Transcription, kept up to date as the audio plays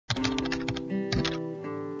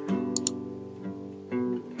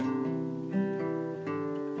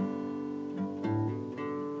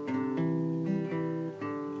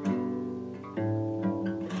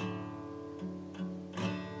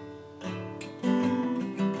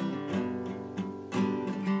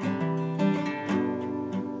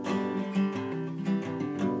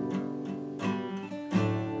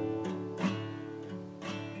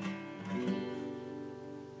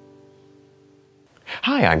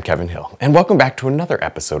Hi, I'm Kevin Hill, and welcome back to another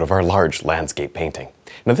episode of our large landscape painting.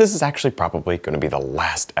 Now this is actually probably going to be the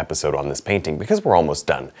last episode on this painting because we're almost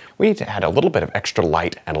done. We need to add a little bit of extra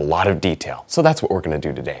light and a lot of detail, so that's what we're going to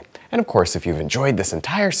do today. And of course, if you've enjoyed this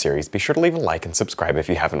entire series, be sure to leave a like and subscribe if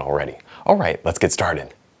you haven't already. Alright, let's get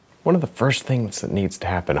started. One of the first things that needs to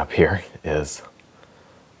happen up here is,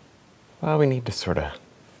 well, we need to sort of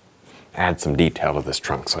add some detail to this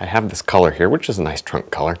trunk. So I have this color here, which is a nice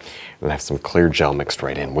trunk color, and I have some clear gel mixed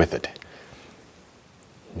right in with it.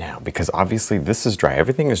 Now, because obviously this is dry,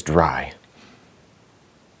 everything is dry,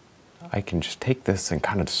 I can just take this and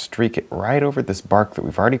kind of streak it right over this bark that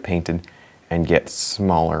we've already painted and get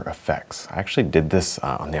smaller effects. I actually did this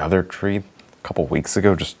on the other tree a couple weeks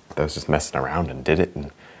ago. I was just messing around and did it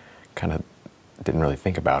and kind of didn't really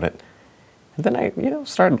think about it. And then I,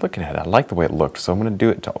 started looking at it. I liked the way it looked, so I'm going to do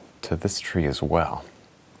it to this tree as well.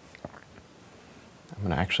 I'm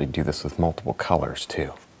going to actually do this with multiple colors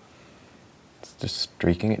too. It's just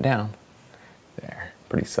streaking it down. There,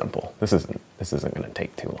 pretty simple. This isn't going to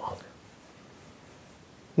take too long.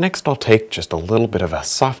 Next, I'll take just a little bit of a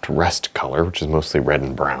soft rust color, which is mostly red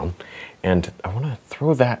and brown, and I want to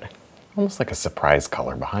throw that almost like a surprise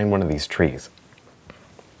color behind one of these trees.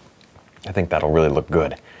 I think that'll really look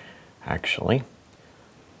good, actually.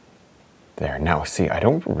 There, now see, I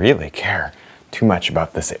don't really care too much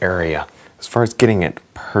about this area as far as getting it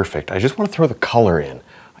perfect. I just want to throw the color in.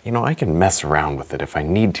 I can mess around with it if I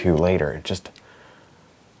need to later.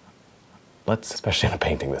 Especially in a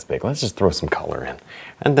painting this big, let's just throw some color in.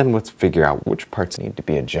 And then let's figure out which parts need to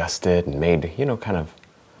be adjusted and made, kind of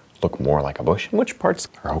look more like a bush, and which parts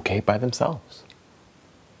are okay by themselves.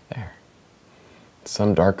 There.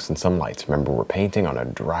 Some darks and some lights. Remember, we're painting on a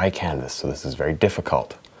dry canvas, so this is very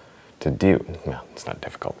difficult to do. No, it's not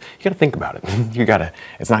difficult. You gotta think about it.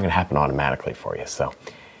 It's not gonna happen automatically for you, so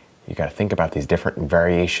you gotta think about these different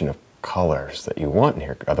variation of colors that you want in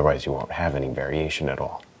here, otherwise you won't have any variation at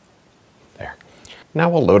all. There. Now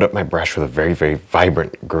we'll load up my brush with a very, very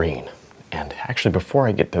vibrant green. And actually, before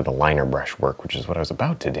I get to the liner brush work, which is what I was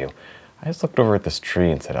about to do, I just looked over at this tree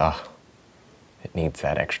and said, it needs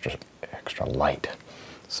that extra light.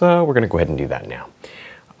 So we're gonna go ahead and do that now.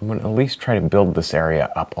 I'm going to at least try to build this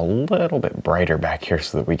area up a little bit brighter back here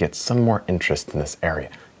so that we get some more interest in this area.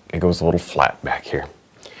 It goes a little flat back here.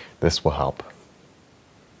 This will help.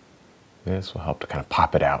 This will help to kind of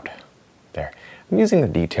pop it out. There. I'm using the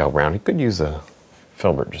detail round. You could use a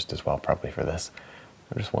filbert just as well probably for this.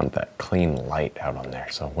 I just want that clean light out on there.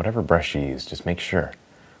 So whatever brush you use, just make sure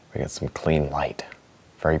we get some clean light.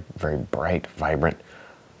 Very, very bright, vibrant.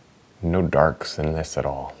 No darks in this at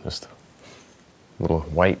all. Just little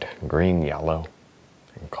white, green, yellow,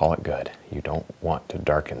 and call it good. You don't want to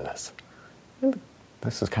darken this. And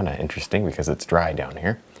this is kind of interesting because it's dry down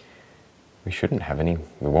here. We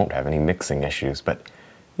won't have any mixing issues, but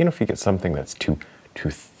if you get something that's too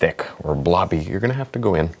thick or blobby, you're gonna have to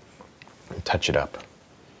go in and touch it up.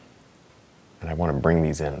 And I want to bring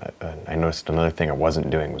these in. I noticed another thing I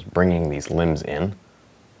wasn't doing was bringing these limbs in.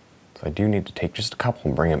 So I do need to take just a couple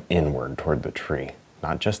and bring them inward toward the tree.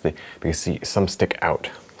 Not just because see, some stick out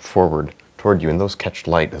forward toward you, and those catch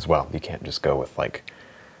light as well. You can't just go with like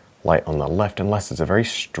light on the left unless it's a very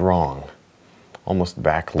strong, almost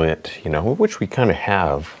backlit, which we kind of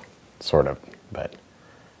have, sort of, but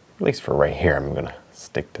at least for right here, I'm gonna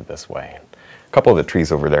stick to this way. A couple of the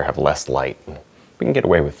trees over there have less light, and we can get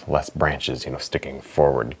away with less branches, sticking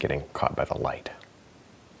forward, getting caught by the light.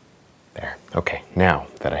 There, okay, now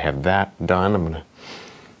that I have that done, I'm gonna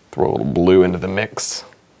throw a little blue into the mix.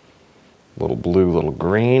 A little blue, little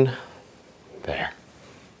green. There.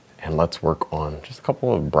 And let's work on just a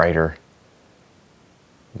couple of brighter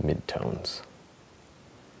midtones.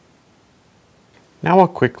 Now I'll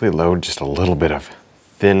quickly load just a little bit of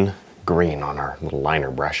thin green on our little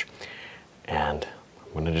liner brush. And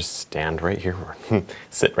I'm going to just stand right here, or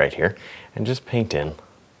sit right here, and just paint in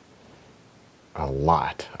a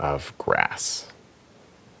lot of grass.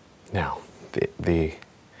 Now, the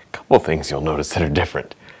couple of things you'll notice that are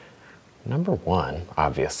different. Number one,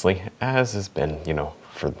 obviously, as has been,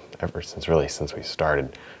 since we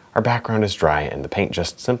started, our background is dry and the paint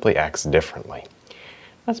just simply acts differently.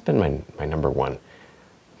 That's been my number one.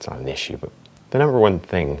 It's not an issue, but the number one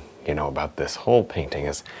thing, about this whole painting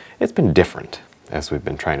is it's been different as we've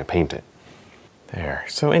been trying to paint it. There.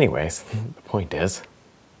 So anyways, the point is,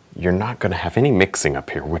 you're not going to have any mixing up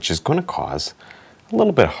here, which is going to cause a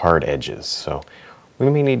little bit of hard edges. So we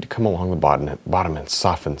may need to come along the bottom and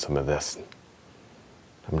soften some of this.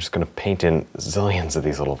 I'm just going to paint in zillions of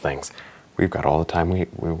these little things. We've got all the time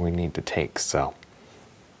we need to take, so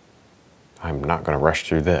I'm not going to rush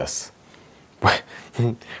through this.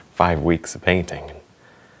 5 weeks of painting.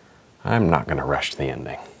 I'm not going to rush the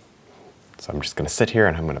ending. So I'm just going to sit here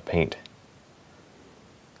and I'm going to paint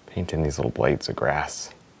in these little blades of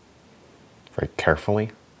grass very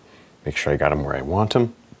carefully. Make sure I got them where I want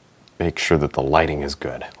them. Make sure that the lighting is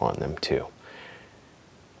good on them too.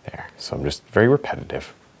 There, so I'm just very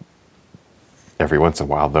repetitive. Every once in a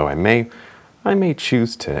while though, I may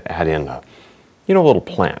choose to add in a little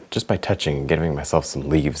plant just by touching and giving myself some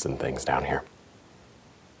leaves and things down here.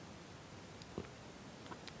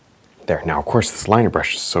 There, now of course this liner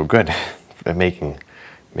brush is so good at making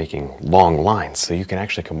long lines, so you can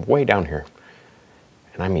actually come way down here,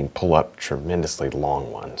 and I mean pull up tremendously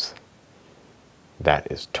long ones.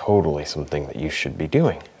 That is totally something that you should be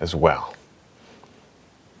doing as well.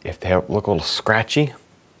 If they look a little scratchy,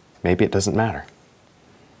 maybe it doesn't matter.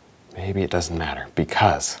 Maybe it doesn't matter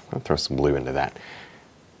because, I'll throw some blue into that.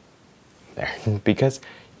 There, because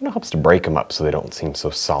it helps to break them up so they don't seem so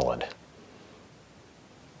solid.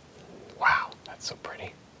 Wow, that's so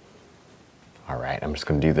pretty. All right, I'm just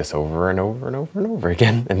going to do this over and over and over and over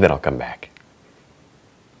again, and then I'll come back.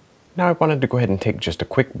 Now I wanted to go ahead and take just a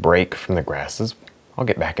quick break from the grasses. I'll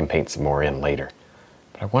get back and paint some more in later.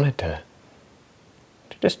 But I wanted to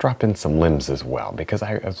just drop in some limbs as well, because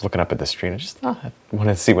I was looking up at this tree and I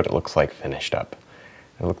wanted to see what it looks like finished up.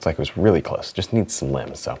 It looks like it was really close, just needs some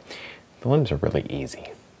limbs. So the limbs are really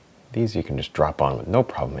easy. These you can just drop on with no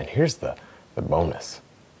problem. And here's the bonus.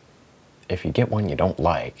 If you get one you don't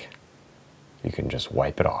like, you can just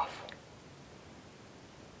wipe it off.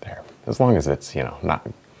 There, as long as it's, not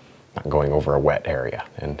going over a wet area.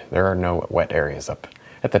 And there are no wet areas up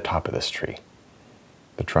at the top of this tree.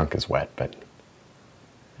 The trunk is wet, but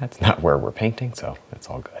that's not where we're painting, so it's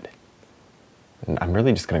all good. And I'm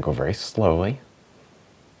really just going to go very slowly,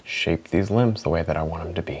 shape these limbs the way that I want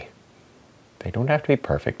them to be. They don't have to be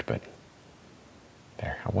perfect, but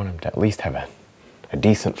there, I want them to at least have a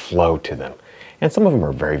decent flow to them. And some of them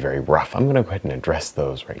are very, very rough. I'm going to go ahead and address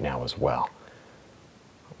those right now as well.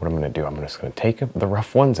 What I'm going to do, I'm just going to take the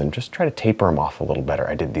rough ones and just try to taper them off a little better.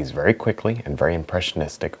 I did these very quickly and very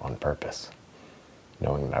impressionistic on purpose,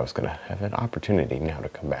 knowing that I was going to have an opportunity now to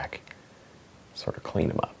come back, sort of clean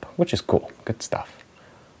them up, which is cool, good stuff.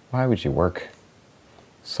 Why would you work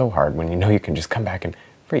so hard when you know you can just come back and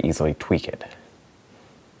very easily tweak it?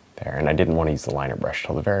 There, and I didn't want to use the liner brush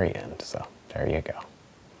till the very end, so there you go.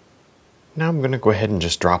 Now I'm going to go ahead and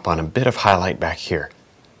just drop on a bit of highlight back here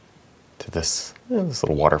to this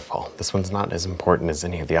little waterfall. This one's not as important as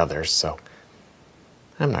any of the others, so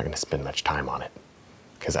I'm not going to spend much time on it,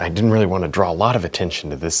 because I didn't really want to draw a lot of attention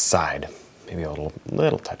to this side. Maybe a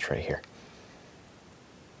little touch right here.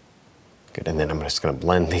 Good, and then I'm just going to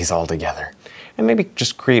blend these all together and maybe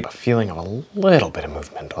just create a feeling of a little bit of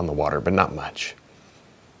movement on the water, but not much.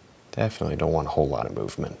 Definitely don't want a whole lot of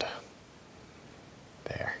movement.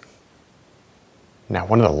 There. Now,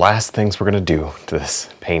 one of the last things we're going to do to this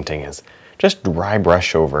painting is just dry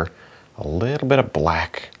brush over a little bit of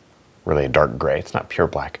black, really a dark gray, it's not pure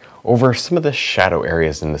black, over some of the shadow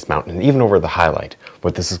areas in this mountain, and even over the highlight.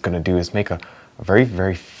 What this is going to do is make a very,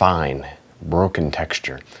 very fine, broken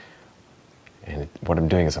texture. And what I'm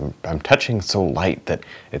doing is I'm touching so light that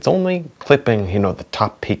it's only clipping, the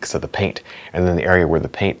top peaks of the paint, and then the area where the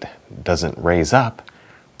paint doesn't raise up,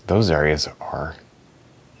 those areas are,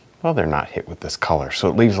 well, they're not hit with this color. So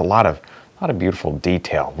it leaves a lot of beautiful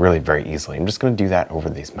detail really very easily. I'm just going to do that over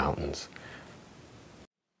these mountains.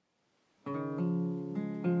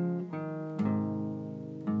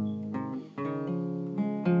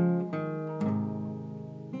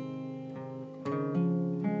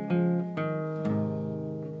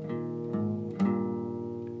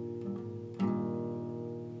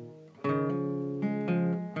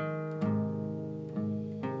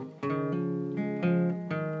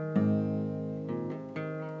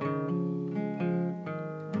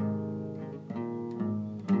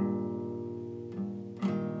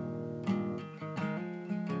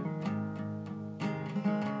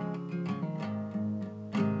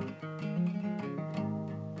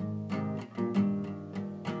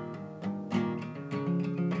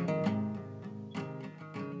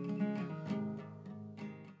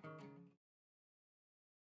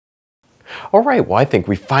 All right, well, I think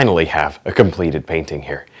we finally have a completed painting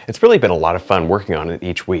here. It's really been a lot of fun working on it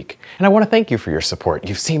each week, and I want to thank you for your support.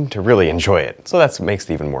 You seem to really enjoy it, so that's what makes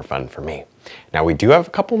it even more fun for me. Now, we do have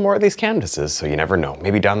a couple more of these canvases, so you never know.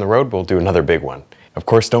 Maybe down the road we'll do another big one. Of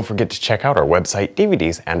course, don't forget to check out our website,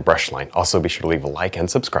 DVDs, and brush line. Also, be sure to leave a like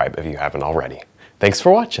and subscribe if you haven't already. Thanks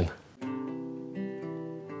for watching.